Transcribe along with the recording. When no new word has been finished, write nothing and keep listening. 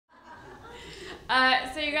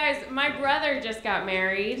So you guys, my brother just got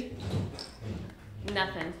married.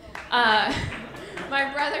 Nothing.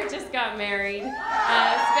 My brother just got married.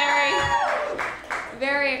 It's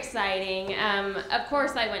very exciting. Of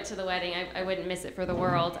course I went to the wedding. I wouldn't miss it for the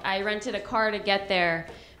world. I rented a car to get there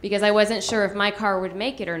because I wasn't sure if my car would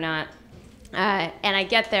make it or not. And I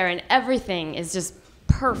get there and everything is just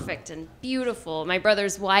perfect and beautiful. My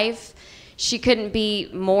brother's wife, she couldn't be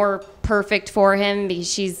more perfect for him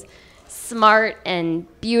because she's smart and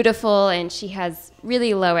beautiful and she has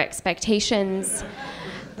really low expectations.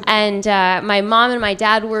 And my mom and my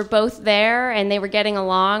dad were both there and they were getting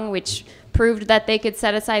along, which proved that they could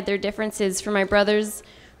set aside their differences for my brother's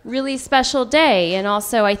really special day. And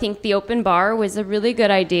also I think the open bar was a really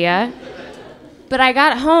good idea. But I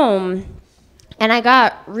got home and I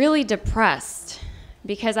got really depressed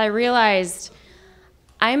because I realized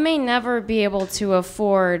I may never be able to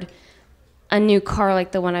afford a new car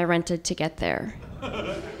like the one I rented to get there.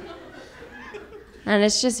 And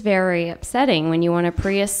it's just very upsetting when you want a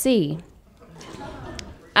Prius C.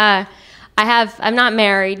 I'm not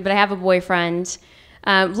married, but I have a boyfriend.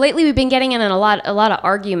 Lately we've been getting in a lot of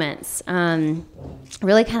arguments,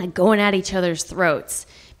 really kind of going at each other's throats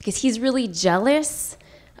because he's really jealous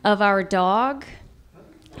of our dog.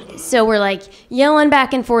 So we're like yelling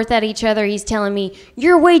back and forth at each other. He's telling me,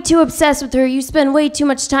 "You're way too obsessed with her. You spend way too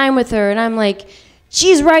much time with her." And I'm like,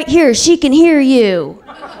 "She's right here. She can hear you."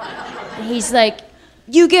 And he's like,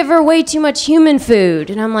 "You give her way too much human food."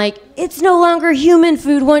 And I'm like, "It's no longer human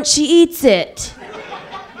food once she eats it."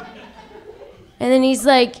 And then he's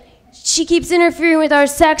like, "She keeps interfering with our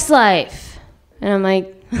sex life." And I'm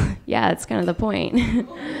like, "Yeah, that's kind of the point."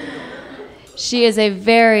 She is a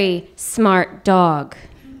very smart dog.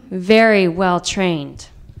 Very well trained.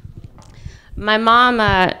 My mom,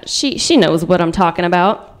 she knows what I'm talking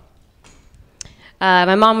about.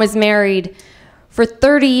 My mom was married for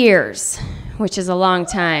 30 years, which is a long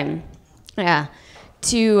time,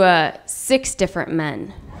 to 6 different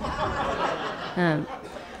men.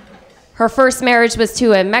 Her first marriage was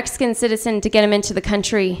to a Mexican citizen to get him into the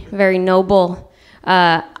country, very noble.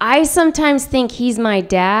 I sometimes think he's my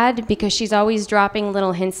dad because she's always dropping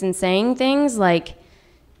little hints and saying things like,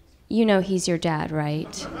 "You know he's your dad,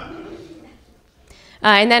 right?"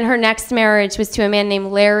 And then her next marriage was to a man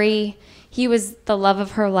named Larry. He was the love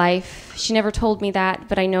of her life. She never told me that,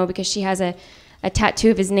 but I know because she has a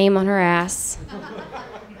tattoo of his name on her ass.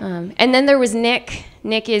 And then there was Nick.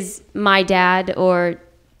 Nick is my dad, or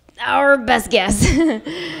our best guess.